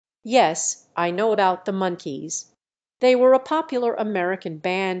Yes, I know about the Monkees. They were a popular American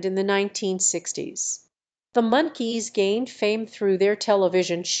band in the 1960s. The Monkees gained fame through their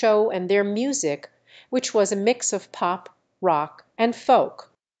television show and their music, which was a mix of pop, rock, and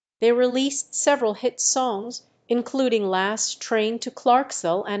folk. They released several hit songs, including Last Train to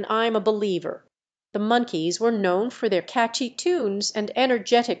Clarksville and I'm a Believer. The Monkees were known for their catchy tunes and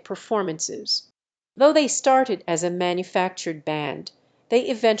energetic performances. Though they started as a manufactured band, they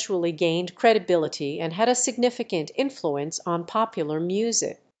eventually gained credibility and had a significant influence on popular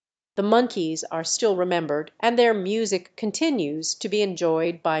music. The Monkees are still remembered, and their music continues to be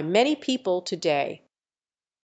enjoyed by many people today.